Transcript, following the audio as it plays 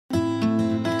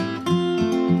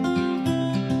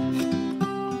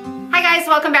Hi guys,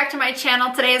 welcome back to my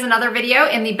channel. Today is another video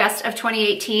in the Best of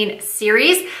 2018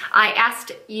 series. I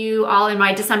asked you all in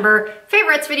my December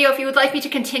favorites video if you would like me to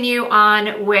continue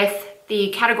on with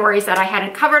the categories that I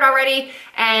hadn't covered already,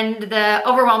 and the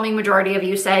overwhelming majority of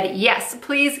you said yes,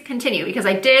 please continue, because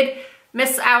I did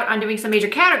miss out on doing some major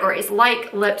categories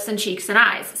like lips and cheeks and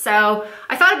eyes. So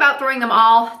I thought about throwing them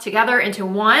all together into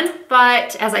one,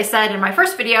 but as I said in my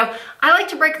first video, I like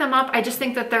to break them up. I just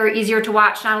think that they're easier to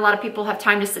watch. Not a lot of people have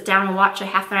time to sit down and watch a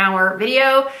half an hour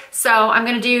video. So I'm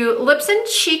gonna do lips and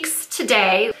cheeks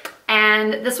today.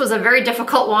 And this was a very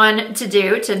difficult one to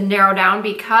do, to narrow down,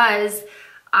 because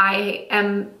I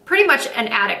am pretty much an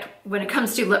addict when it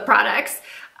comes to lip products.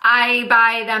 I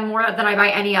buy them more than I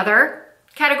buy any other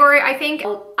category, I think.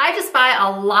 I just buy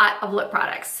a lot of lip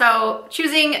products. So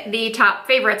choosing the top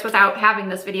favorites without having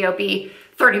this video be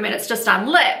 30 minutes just on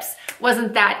lips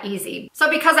wasn't that easy. So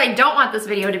because I don't want this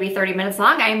video to be 30 minutes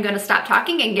long, I am gonna stop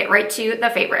talking and get right to the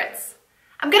favorites.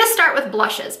 I'm gonna start with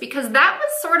blushes because that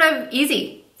was sort of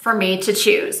easy for me to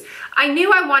choose. I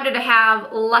knew I wanted to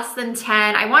have less than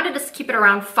 10. I wanted to keep it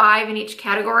around 5 in each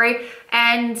category,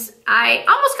 and I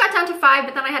almost got down to 5,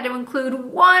 but then I had to include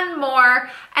one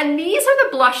more. And these are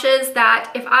the blushes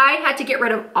that if I had to get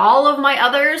rid of all of my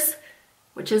others,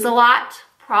 which is a lot,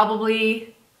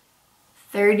 probably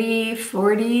 30,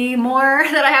 40 more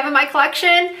that I have in my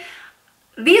collection,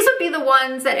 these would be the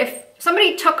ones that if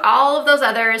somebody took all of those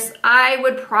others, I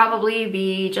would probably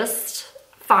be just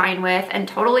fine with and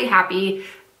totally happy.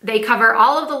 They cover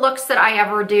all of the looks that I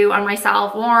ever do on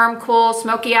myself: warm, cool,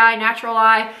 smoky eye, natural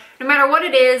eye. No matter what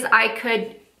it is, I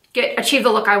could achieve the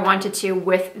look I wanted to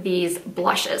with these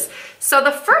blushes. So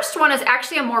the first one is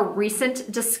actually a more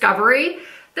recent discovery.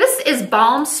 This is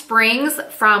Balm Springs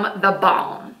from The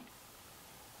Balm.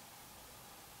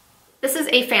 This is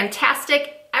a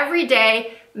fantastic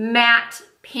everyday matte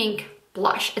pink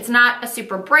blush. It's not a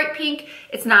super bright pink.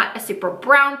 It's not a super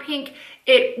brown pink.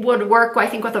 It would work, I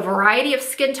think, with a variety of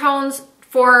skin tones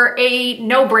for a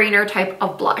no-brainer type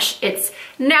of blush. It's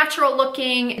natural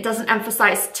looking. It doesn't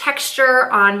emphasize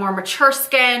texture on more mature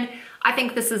skin. I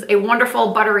think this is a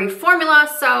wonderful buttery formula.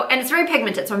 And it's very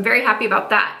pigmented, so I'm very happy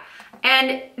about that.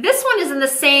 And this one is in the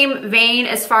same vein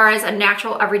as far as a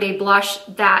natural everyday blush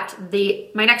that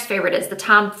my next favorite is, the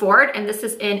Tom Ford, and this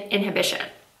is in Inhibition.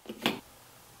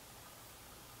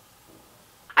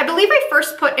 I believe I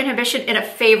first put Inhibition in a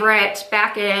favorite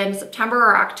back in September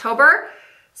or October.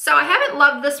 So I haven't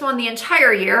loved this one the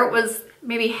entire year. It was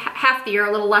maybe half the year,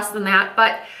 a little less than that.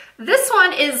 But this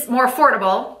one is more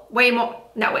affordable,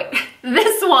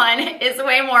 This one is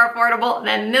way more affordable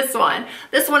than this one.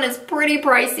 This one is pretty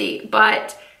pricey,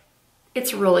 but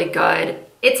it's really good.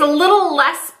 It's a little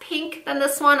less pink than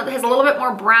this one. It has a little bit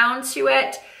more brown to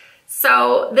it.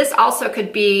 So this also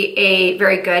could be a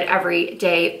very good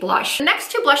everyday blush. The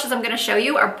next two blushes I'm gonna show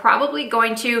you are probably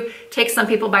going to take some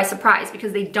people by surprise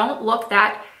because they don't look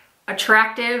that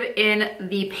attractive in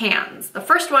the pans. The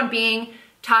first one being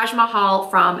Taj Mahal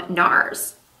from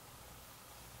NARS.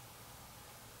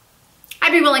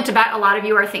 I'd be willing to bet a lot of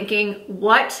you are thinking,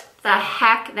 what the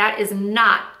heck, that is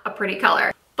not a pretty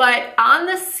color. But on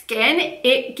the skin,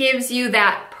 it gives you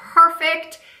that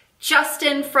perfect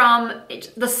Justin from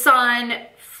the sun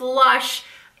flush.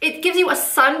 It gives you a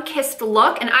sun-kissed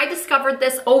look, and I discovered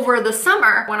this over the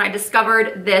summer when I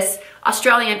discovered this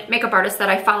Australian makeup artist that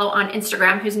I follow on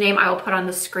Instagram, whose name I will put on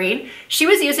the screen. She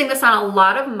was using this on a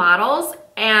lot of models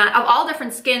and of all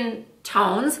different skin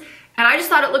tones, and I just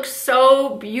thought it looked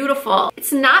so beautiful.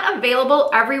 It's not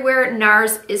available everywhere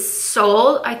NARS is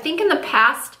sold. I think in the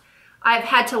past I've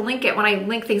had to link it when I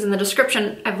link things in the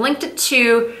description. I've linked it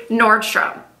to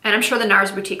Nordstrom. And I'm sure the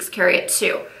NARS boutiques carry it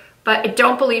too, but I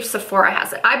don't believe Sephora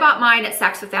has it. I bought mine at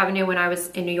Saks Fifth Avenue when I was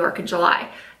in New York in July,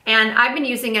 and I've been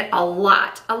using it a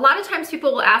lot. A lot of times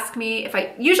people will ask me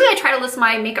usually I try to list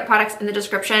my makeup products in the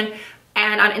description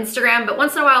and on Instagram, but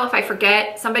once in a while if I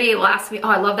forget, somebody will ask me, oh,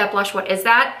 I love that blush, what is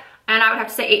that? And I would have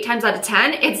to say 8 times out of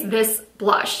 10, it's this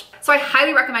blush. So I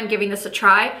highly recommend giving this a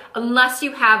try, unless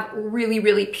you have really,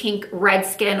 really pink red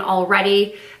skin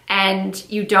already and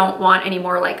you don't want any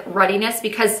more like ruddiness,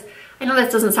 because I know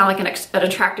that doesn't sound like an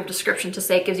attractive description to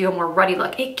say it gives you a more ruddy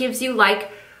look. It gives you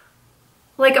like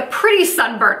a pretty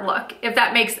sunburnt look, if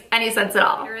that makes any sense at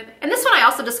all. And this one I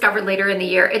also discovered later in the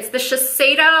year. It's the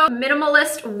Shiseido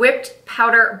Minimalist Whipped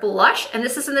Powder Blush, and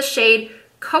this is in the shade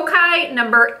Kokai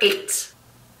number 8.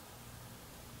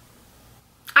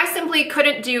 I simply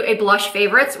couldn't do a blush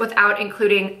favorites without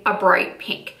including a bright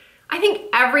pink. I think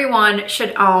everyone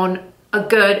should own a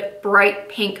good bright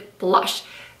pink blush,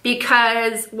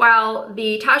 because while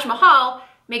the Taj Mahal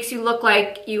makes you look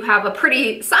like you have a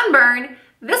pretty sunburn,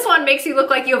 This one makes you look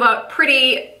like you have a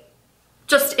pretty,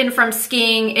 just in from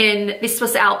skiing in the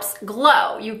Swiss Alps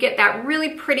glow. You get that really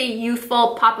pretty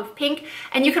youthful pop of pink,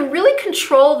 and you can really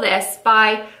control this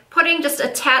by putting just a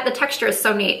tad. The texture is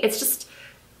so neat. It's just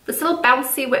this little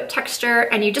bouncy whip texture,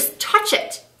 and you just touch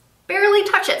it, barely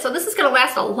touch it. So this is gonna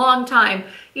last a long time.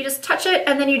 You just touch it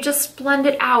and then you just blend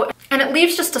it out, and it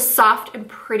leaves just a soft and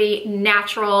pretty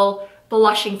natural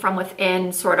blushing from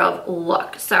within sort of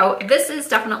look. So this is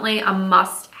definitely a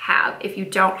must have if you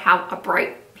don't have a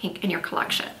bright pink in your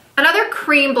collection. Another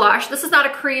cream blush. This is not a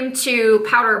cream to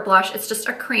powder blush, it's just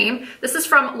a cream. This is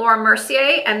from Laura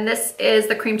Mercier, and this is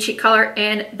the cream cheek color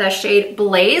in the shade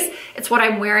Blaze. It's what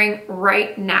I'm wearing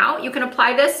right now. You can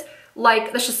apply this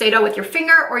like the Shiseido with your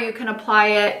finger, or you can apply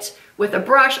it with a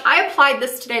brush. I applied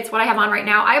this today, it's what I have on right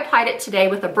now. I applied it today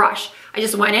with a brush. I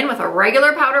just went in with a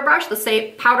regular powder brush, the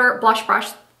same powder blush brush,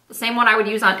 the same one I would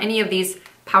use on any of these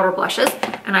powder blushes,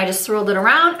 and I just swirled it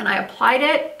around and I applied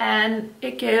it, and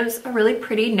it gives a really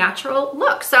pretty natural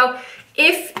look. So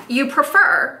if you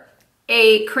prefer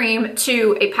a cream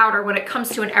to a powder when it comes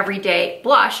to an everyday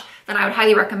blush, then I would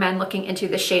highly recommend looking into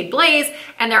the shade Blaze,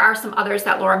 and there are some others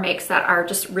that Laura makes that are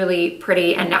just really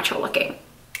pretty and natural looking.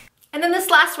 And then this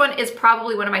last one is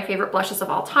probably one of my favorite blushes of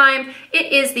all time.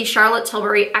 It is the Charlotte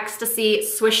Tilbury Ecstasy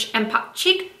Swish and Pop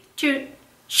Cheek to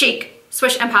Chic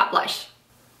Swish and Pop Blush.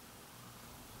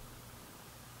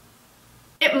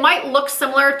 It might look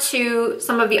similar to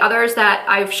some of the others that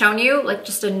I've shown you, like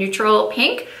just a neutral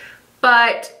pink,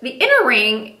 but the inner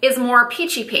ring is more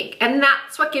peachy pink, and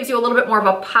that's what gives you a little bit more of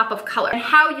a pop of color. And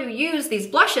how you use these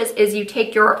blushes is you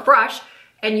take your brush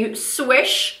and you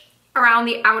swish around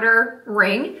the outer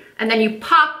ring, and then you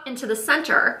pop into the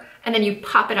center, and then you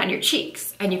pop it on your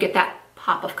cheeks, and you get that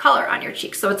pop of color on your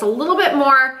cheeks. So it's a little bit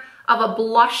more of a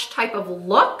blush type of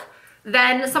look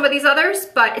than some of these others,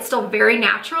 but it's still very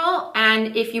natural.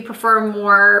 And if you prefer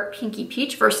more pinky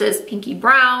peach versus pinky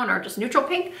brown or just neutral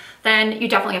pink, then you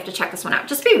definitely have to check this one out.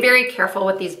 Just be very careful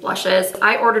with these blushes.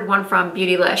 I ordered one from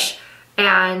Beautylish,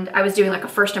 and I was doing like a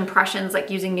first impressions, like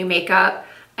using new makeup,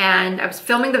 and I was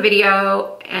filming the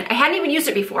video, and I hadn't even used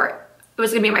it before. It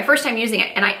was gonna be my first time using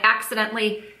it, and I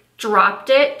accidentally dropped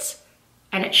it,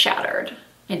 and it shattered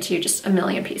into just a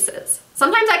million pieces.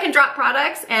 Sometimes I can drop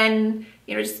products and,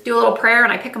 you know, just do a little prayer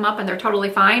and I pick them up and they're totally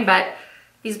fine, but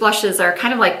these blushes are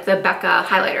kind of like the Becca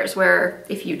highlighters, where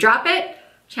if you drop it,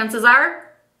 chances are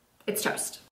it's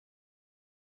toast.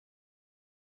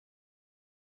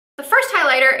 The first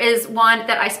highlighter is one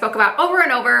that I spoke about over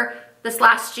and over this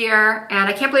last year, and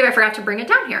I can't believe I forgot to bring it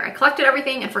down here. I collected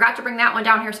everything and forgot to bring that one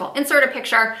down here, so I'll insert a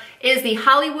picture. It is the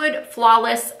Hollywood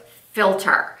Flawless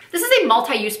Filter. This is a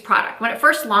multi-use product. When it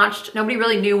first launched, nobody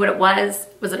really knew what it was.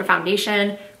 Was it a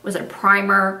foundation? Was it a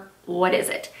primer? What is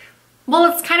it?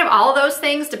 Well, it's kind of all of those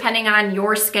things depending on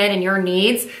your skin and your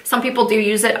needs. Some people do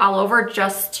use it all over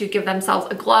just to give themselves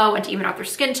a glow and to even out their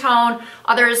skin tone.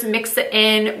 Others mix it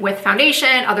in with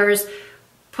foundation. Others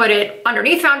put it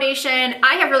underneath foundation.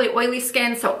 I have really oily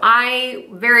skin, so I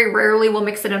very rarely will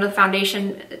mix it into the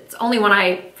foundation. It's only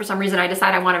when for some reason I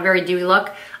decide I want a very dewy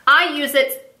look. I use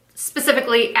it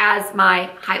specifically as my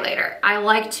highlighter. I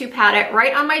like to pat it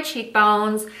right on my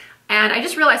cheekbones, and I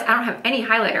just realized I don't have any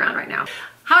highlighter on right now.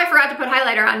 How I forgot to put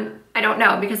highlighter on, I don't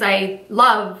know, because I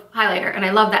love highlighter and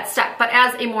I love that step. But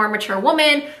as a more mature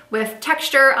woman with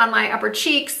texture on my upper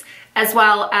cheeks as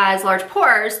well as large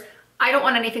pores, I don't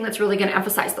want anything that's really gonna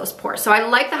emphasize those pores. So I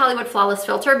like the Hollywood Flawless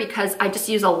Filter because I just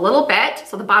use a little bit,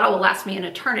 so the bottle will last me an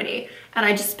eternity, and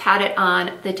I just pat it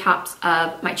on the tops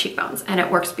of my cheekbones, and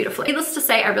it works beautifully. Needless to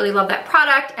say, I really love that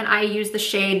product, and I use the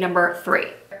shade number 3.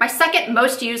 My second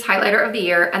most used highlighter of the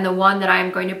year, and the one that I'm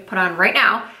going to put on right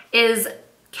now, is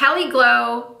Cali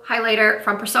Glow highlighter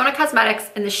from Persona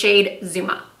Cosmetics in the shade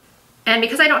Zuma. And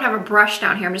because I don't have a brush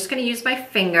down here, I'm just gonna use my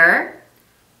finger,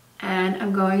 and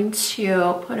I'm going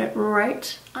to put it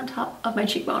right on top of my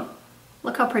cheekbone.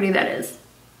 Look how pretty that is.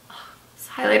 Oh, this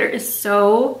highlighter is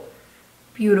so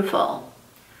beautiful.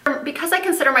 Because I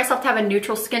consider myself to have a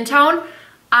neutral skin tone,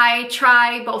 I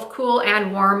try both cool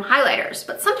and warm highlighters,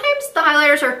 but sometimes the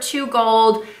highlighters are too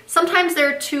gold, sometimes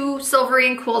they're too silvery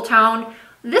and cool tone.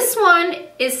 This one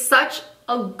is such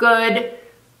a good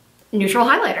neutral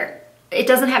highlighter. It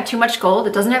doesn't have too much gold,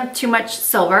 it doesn't have too much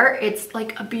silver. It's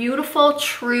like a beautiful,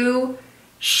 true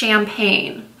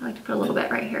champagne. I like to put a little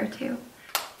bit right here too.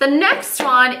 The next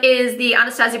one is the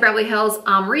Anastasia Beverly Hills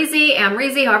Amrezy,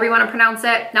 however you want to pronounce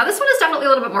it. Now this one is definitely a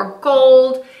little bit more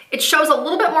gold. It shows a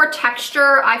little bit more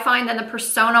texture, I find, than the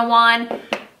Persona one.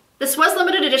 This was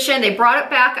limited edition. They brought it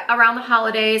back around the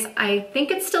holidays. I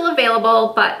think it's still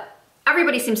available, but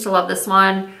everybody seems to love this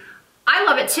one. I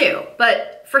love it too,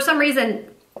 but for some reason,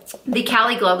 The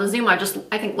Cali Glow, the Zuma, just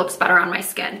I think looks better on my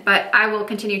skin, but I will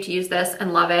continue to use this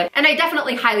and love it. And I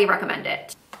definitely highly recommend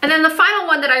it. And then the final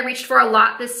one that I reached for a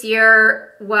lot this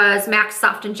year was MAC's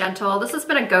Soft and Gentle. This has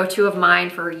been a go-to of mine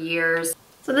for years.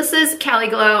 So this is Cali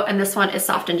Glow and this one is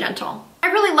Soft and Gentle. I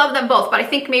really love them both, but I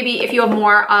think maybe if you have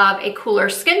more of a cooler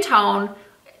skin tone,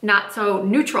 not so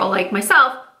neutral like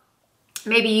myself,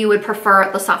 maybe you would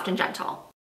prefer the Soft and Gentle.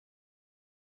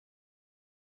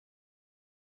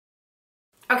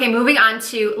 Okay, moving on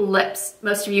to lips.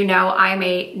 Most of you know I'm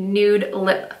a nude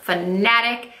lip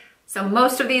fanatic. So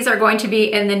most of these are going to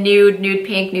be in the nude, nude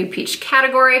pink, nude peach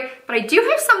category, but I do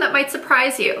have some that might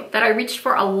surprise you that I reached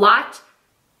for a lot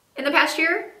in the past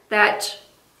year that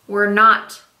were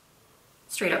not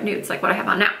straight up nudes like what I have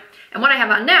on now. And what I have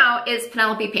on now is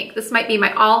Penelope Pink. This might be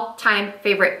my all-time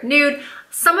favorite nude.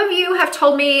 Some of you have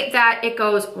told me that it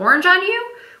goes orange on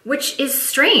you, which is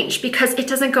strange because it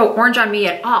doesn't go orange on me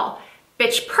at all.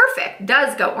 Bitch Perfect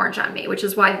does go orange on me, which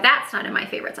is why that's not in my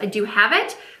favorites. I do have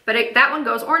it, but that one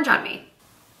goes orange on me.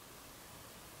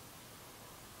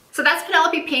 So that's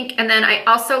Penelope Pink, and then I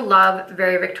also love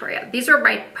Very Victoria. These are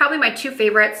probably my two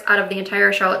favorites out of the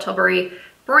entire Charlotte Tilbury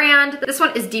brand. This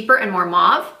one is deeper and more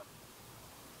mauve.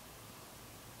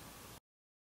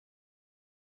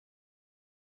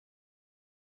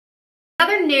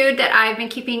 Another nude that I've been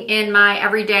keeping in my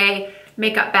everyday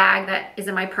makeup bag that is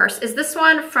in my purse is this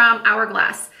one from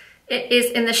Hourglass. It is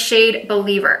in the shade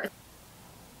Believer.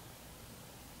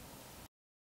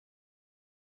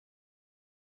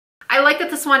 I like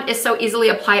that this one is so easily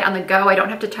applied on the go. I don't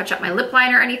have to touch up my lip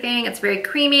liner or anything. It's very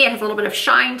creamy. It has a little bit of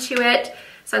shine to it.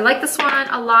 So I like this one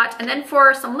a lot. And then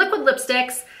for some liquid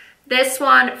lipsticks, this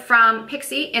one from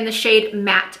Pixi in the shade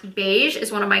Matte Beige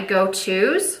is one of my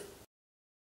go-tos.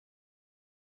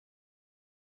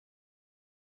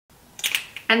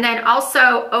 And then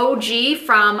also OG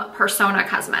from Persona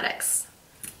Cosmetics.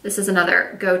 This is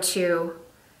another go-to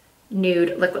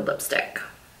nude liquid lipstick.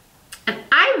 And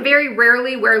I very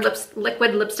rarely wear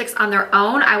liquid lipsticks on their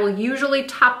own. I will usually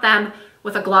top them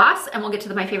with a gloss, and we'll get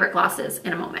to my favorite glosses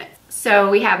in a moment.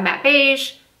 So we have Matte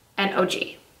Beige and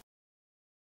OG.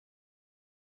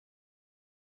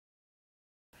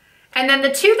 And then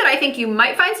the two that I think you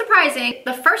might find surprising,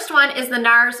 the first one is the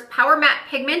NARS Powermatte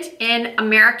Pigment in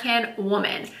American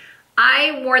Woman.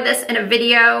 I wore this in a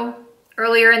video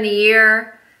earlier in the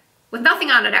year with nothing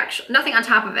on it, actually, nothing on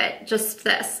top of it, just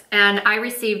this. And I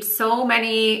received so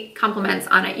many compliments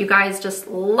on it. You guys just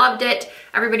loved it.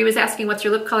 Everybody was asking, what's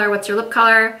your lip color? What's your lip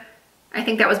color? I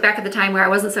think that was back at the time where I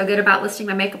wasn't so good about listing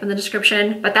my makeup in the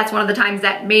description, but that's one of the times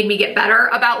that made me get better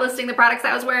about listing the products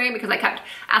I was wearing because I kept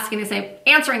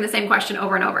answering the same question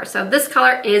over and over. So this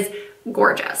color is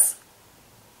gorgeous.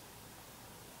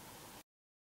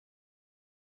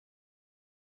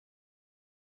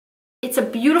 It's a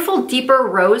beautiful, deeper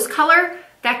rose color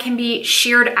that can be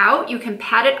sheared out. You can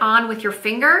pat it on with your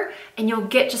finger and you'll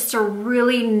get just a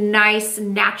really nice,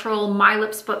 natural, my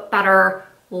lips but better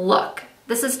look.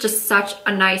 This is just such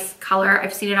a nice color.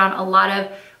 I've seen it on a lot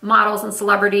of models and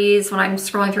celebrities when I'm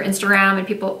scrolling through Instagram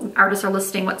and artists are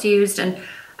listing what's used, and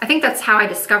I think that's how I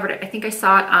discovered it. I think I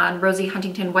saw it on Rosie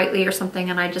Huntington Whiteley or something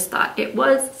and I just thought it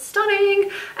was stunning.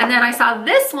 And then I saw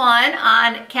this one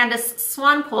on Candace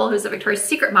Swanpool, who's a Victoria's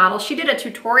Secret model. She did a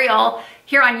tutorial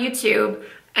here on YouTube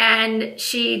and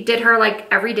she did her like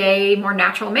everyday, more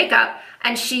natural makeup.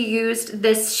 And she used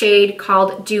this shade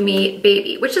called Do Me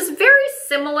Baby, which is very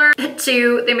similar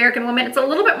to the American Woman. It's a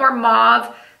little bit more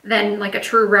mauve than like a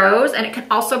true rose, and it can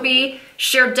also be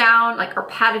sheared down like or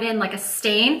patted in like a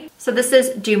stain. So this is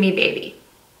Do Me Baby.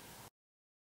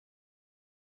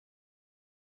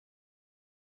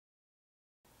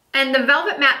 And the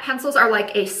Velvet Matte pencils are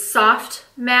like a soft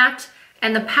matte,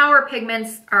 and the Power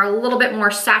pigments are a little bit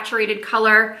more saturated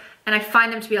color, and I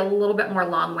find them to be a little bit more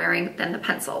long wearing than the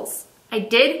pencils. I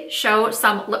did show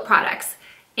some lip products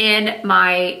in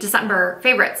my December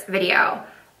favorites video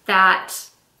that,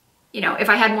 you know, if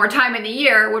I had more time in the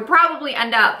year, would probably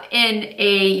end up in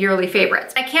a yearly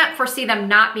favorites. I can't foresee them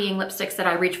not being lipsticks that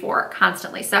I reach for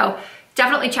constantly. So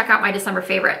definitely check out my December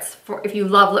favorites for if you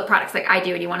love lip products like I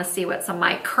do and you want to see what some of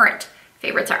my current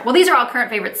favorites are. Well, these are all current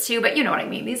favorites too, but you know what I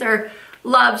mean. These are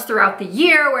loves throughout the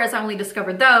year, whereas I only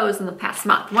discovered those in the past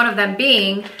month. One of them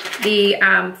being the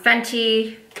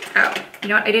Fenty, oh, you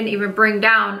know what? I didn't even bring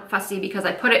down Fussy because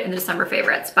I put it in the December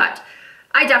favorites, but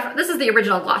this is the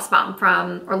original gloss bomb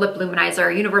or lip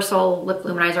luminizer, universal lip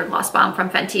luminizer gloss bomb from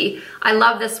Fenty. I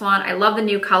love this one. I love the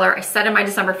new color. I said in my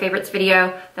December favorites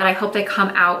video that I hope they come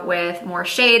out with more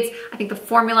shades. I think the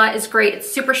formula is great.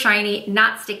 It's super shiny,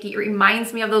 not sticky. It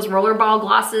reminds me of those rollerball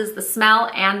glosses, the smell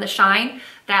and the shine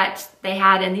that they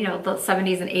had in, you know, the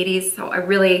 70s and 80s. So I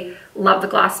really love the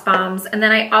gloss bombs. And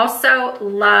then I also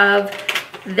love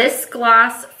this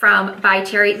gloss from By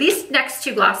Terry. These next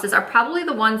two glosses are probably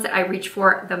the ones that I reach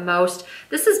for the most.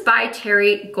 This is By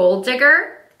Terry Gold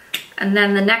Digger. And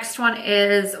then the next one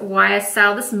is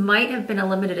YSL. This might have been a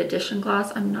limited edition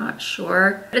gloss, I'm not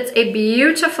sure. But it's a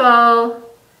beautiful,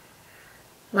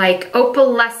 like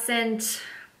opalescent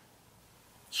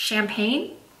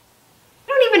champagne. I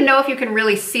don't even know if you can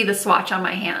really see the swatch on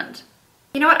my hand.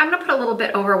 You know what, I'm gonna put a little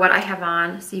bit over what I have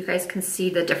on so you guys can see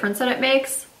the difference that it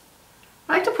makes.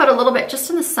 I like to put a little bit just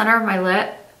in the center of my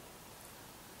lip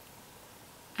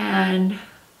and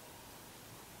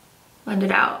blend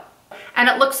it out. And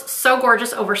it looks so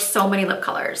gorgeous over so many lip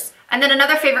colors. And then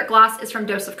another favorite gloss is from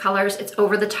Dose of Colors. It's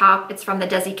Over the Top. It's from the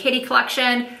Desi Katy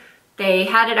collection. They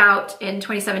had it out in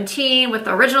 2017 with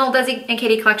the original Desi and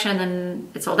Katy collection, and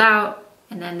then it sold out.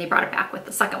 And then they brought it back with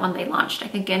the second one they launched, I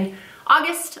think in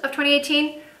August of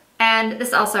 2018. And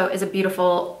this also is a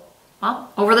beautiful,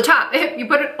 well, over the top. You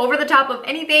put it over the top of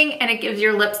anything and it gives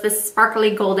your lips this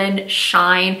sparkly golden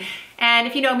shine. And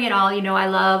if you know me at all, you know I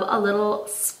love a little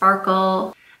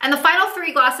sparkle. And the final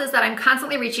three glosses that I'm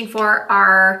constantly reaching for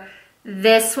are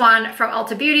this one from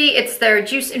Ulta Beauty. It's their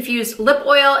Juice Infused Lip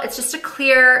Oil. It's just a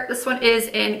clear, this one is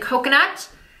in Coconut.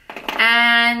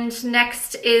 And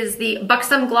next is the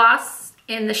Buxom Gloss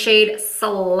in the shade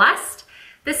Celeste.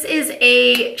 This is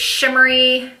a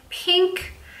shimmery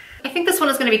pink. I think this one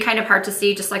is gonna be kind of hard to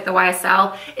see, just like the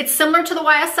YSL. It's similar to the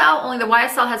YSL, only the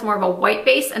YSL has more of a white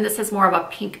base and this has more of a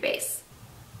pink base.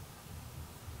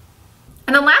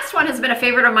 And the last one has been a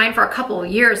favorite of mine for a couple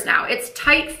of years now. It's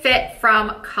Tight Fit from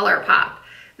ColourPop.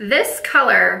 This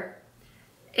color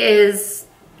is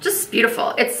just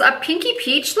beautiful. It's a pinky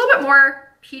peach, a little bit more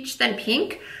peach than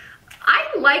pink. I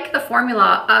like the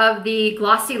formula of the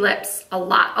glossy lips a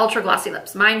lot, ultra glossy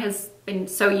lips. Mine has been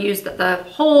so used that the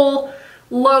whole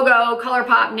logo,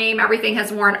 ColourPop name, everything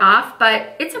has worn off,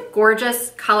 but it's a gorgeous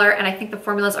color and I think the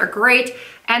formulas are great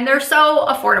and they're so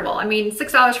affordable. I mean,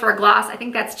 $6 for a gloss, I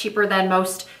think that's cheaper than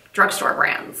most drugstore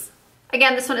brands.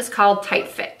 Again, this one is called Tight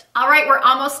Fit. All right, we're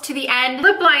almost to the end.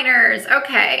 Lip liners,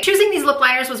 okay. Choosing these lip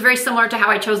liners was very similar to how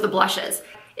I chose the blushes.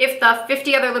 If the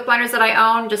 50 other lip liners that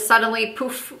I own just suddenly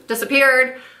poof,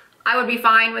 disappeared, I would be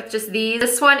fine with just these.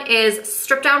 This one is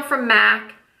Strip Down from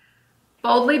MAC,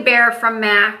 Boldly Bare from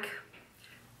MAC,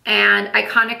 and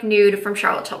Iconic Nude from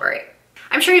Charlotte Tilbury.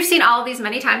 I'm sure you've seen all of these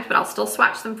many times, but I'll still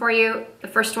swatch them for you. The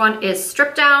first one is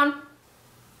Strip Down.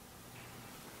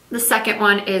 The second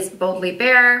one is Boldly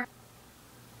Bare.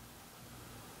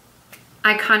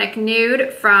 Iconic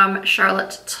Nude from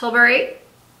Charlotte Tilbury,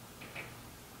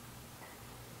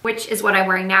 which is what I'm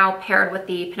wearing now, paired with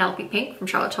the Penelope Pink from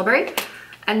Charlotte Tilbury.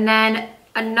 And then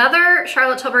another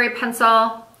Charlotte Tilbury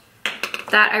pencil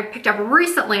that I picked up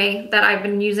recently that I've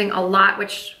been using a lot,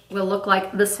 which will look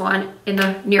like this one in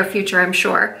the near future, I'm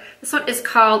sure. This one is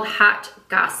called Hot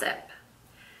Gossip.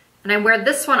 And I wear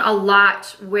this one a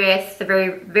lot with the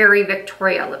Very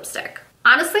Victoria lipstick.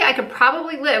 Honestly, I could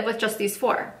probably live with just these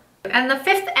four. And the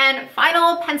fifth and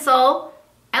final pencil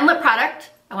and lip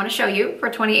product I want to show you for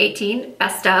 2018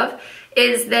 best of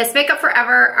is this Makeup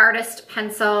Forever Artist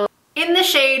Pencil in the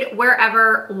shade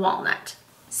Wherever Walnut.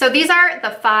 So these are the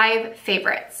 5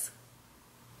 favorites.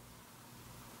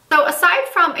 So aside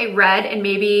from a red and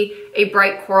maybe a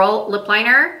bright coral lip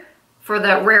liner for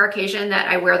the rare occasion that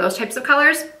I wear those types of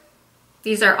colors,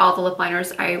 these are all the lip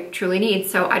liners I truly need.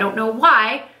 So I don't know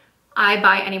why I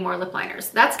buy any more lip liners.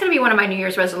 That's gonna be one of my New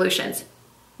Year's resolutions.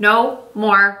 No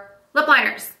more lip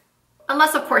liners.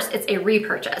 Unless of course it's a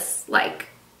repurchase like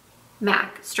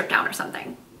MAC Strip Down or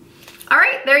something. All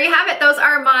right, there you have it. Those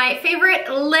are my favorite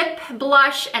lip,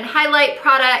 blush, and highlight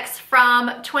products from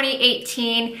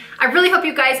 2018. I really hope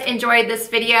you guys enjoyed this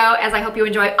video, as I hope you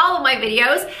enjoy all of my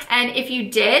videos. And if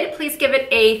you did, please give it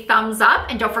a thumbs up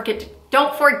and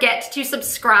don't forget to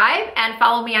subscribe and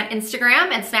follow me on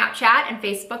Instagram and Snapchat and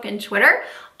Facebook and Twitter.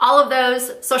 All of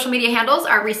those social media handles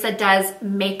are Risa Does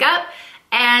Makeup.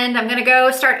 And I'm gonna go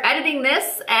start editing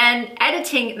this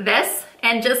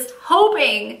and just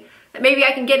hoping that maybe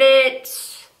I can get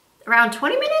it around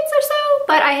 20 minutes or so,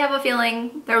 but I have a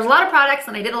feeling there was a lot of products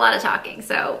and I did a lot of talking,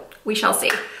 so we shall see.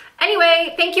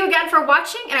 Anyway, thank you again for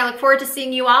watching and I look forward to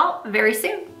seeing you all very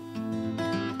soon.